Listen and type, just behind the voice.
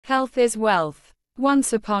Health is wealth.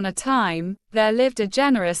 Once upon a time, there lived a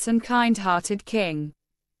generous and kind-hearted king.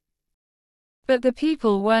 But the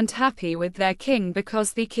people weren't happy with their king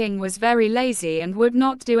because the king was very lazy and would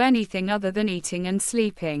not do anything other than eating and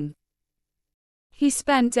sleeping. He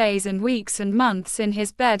spent days and weeks and months in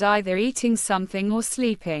his bed either eating something or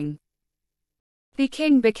sleeping. The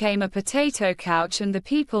king became a potato couch and the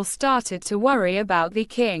people started to worry about the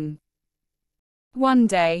king. One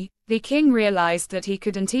day, the king realized that he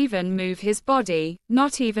couldn't even move his body,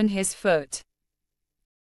 not even his foot.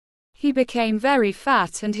 He became very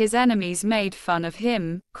fat and his enemies made fun of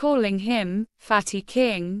him, calling him Fatty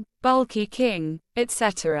King, Bulky King,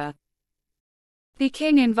 etc. The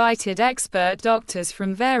king invited expert doctors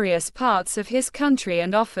from various parts of his country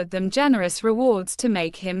and offered them generous rewards to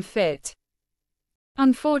make him fit.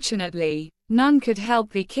 Unfortunately, none could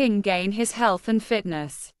help the king gain his health and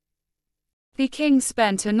fitness. The king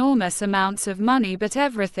spent enormous amounts of money, but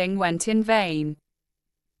everything went in vain.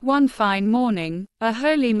 One fine morning, a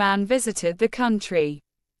holy man visited the country.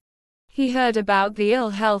 He heard about the ill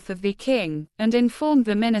health of the king, and informed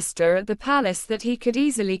the minister at the palace that he could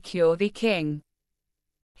easily cure the king.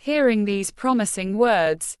 Hearing these promising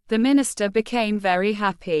words, the minister became very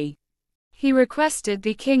happy. He requested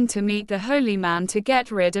the king to meet the holy man to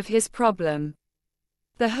get rid of his problem.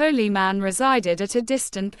 The holy man resided at a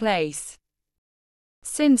distant place.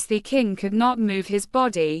 Since the king could not move his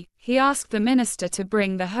body, he asked the minister to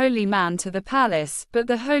bring the holy man to the palace, but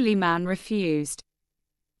the holy man refused.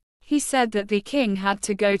 He said that the king had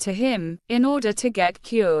to go to him, in order to get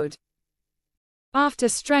cured. After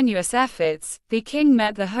strenuous efforts, the king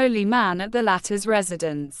met the holy man at the latter's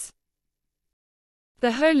residence.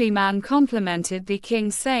 The holy man complimented the king,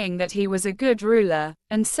 saying that he was a good ruler,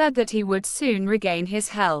 and said that he would soon regain his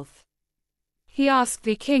health. He asked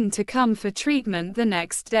the king to come for treatment the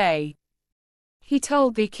next day. He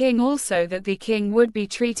told the king also that the king would be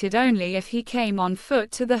treated only if he came on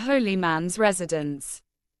foot to the holy man's residence.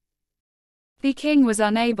 The king was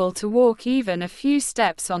unable to walk even a few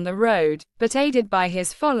steps on the road, but aided by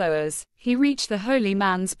his followers, he reached the holy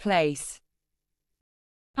man's place.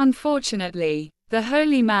 Unfortunately, the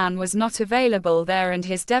holy man was not available there, and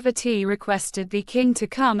his devotee requested the king to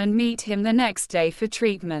come and meet him the next day for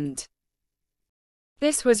treatment.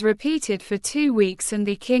 This was repeated for 2 weeks and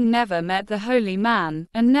the king never met the holy man,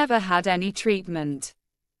 and never had any treatment.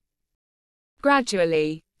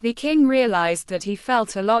 Gradually, the king realized that he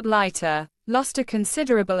felt a lot lighter, lost a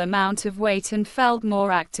considerable amount of weight and felt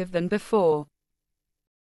more active than before.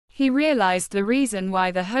 He realized the reason why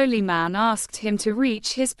the holy man asked him to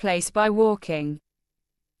reach his place by walking.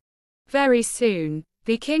 Very soon,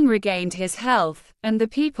 the king regained his health, and the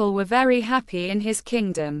people were very happy in his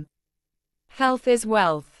kingdom. Health is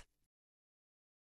wealth.